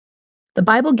The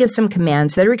Bible gives some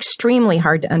commands that are extremely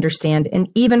hard to understand and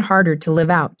even harder to live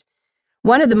out.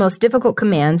 One of the most difficult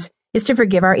commands is to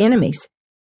forgive our enemies.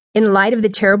 In light of the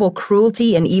terrible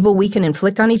cruelty and evil we can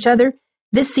inflict on each other,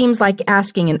 this seems like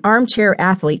asking an armchair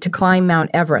athlete to climb Mount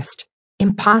Everest.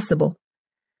 Impossible.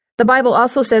 The Bible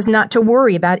also says not to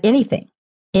worry about anything.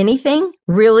 Anything?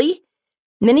 Really?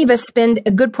 Many of us spend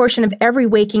a good portion of every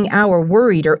waking hour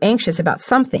worried or anxious about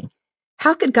something.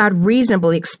 How could God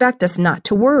reasonably expect us not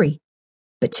to worry?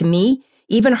 But to me,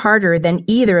 even harder than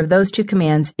either of those two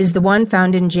commands is the one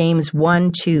found in James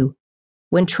 1:2.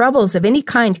 When troubles of any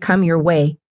kind come your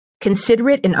way, consider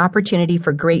it an opportunity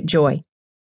for great joy.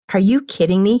 Are you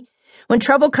kidding me? When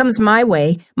trouble comes my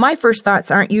way, my first thoughts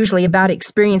aren't usually about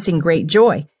experiencing great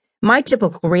joy. My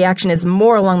typical reaction is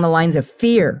more along the lines of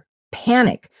fear,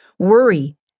 panic,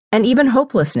 worry, and even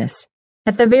hopelessness.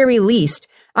 At the very least,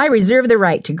 I reserve the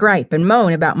right to gripe and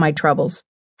moan about my troubles.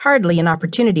 Hardly an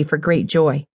opportunity for great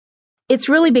joy. It's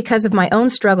really because of my own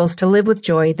struggles to live with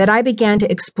joy that I began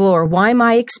to explore why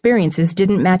my experiences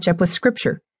didn't match up with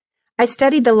Scripture. I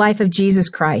studied the life of Jesus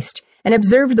Christ and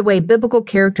observed the way biblical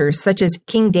characters such as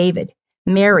King David,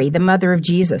 Mary, the mother of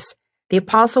Jesus, the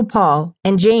Apostle Paul,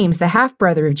 and James, the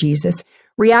half-brother of Jesus,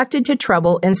 reacted to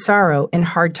trouble and sorrow in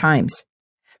hard times.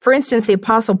 For instance, the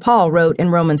Apostle Paul wrote in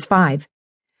Romans 5,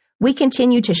 "We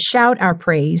continue to shout our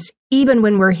praise, even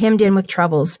when we're hemmed in with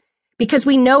troubles, because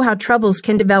we know how troubles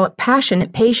can develop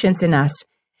passionate patience in us,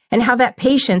 and how that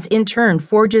patience in turn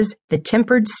forges the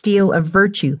tempered steel of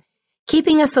virtue,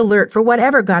 keeping us alert for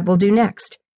whatever God will do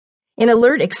next." In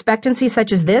alert expectancy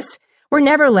such as this, we're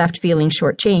never left feeling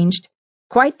shortchanged.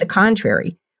 Quite the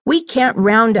contrary. We can't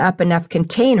round up enough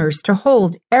containers to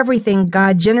hold everything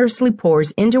God generously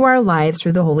pours into our lives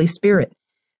through the Holy Spirit.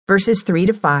 Verses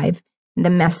 3-5, the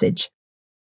Message.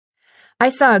 I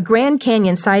saw a Grand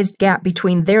Canyon-sized gap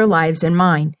between their lives and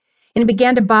mine, and it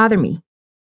began to bother me.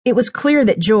 It was clear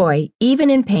that joy, even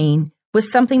in pain,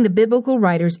 was something the biblical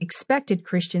writers expected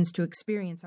Christians to experience.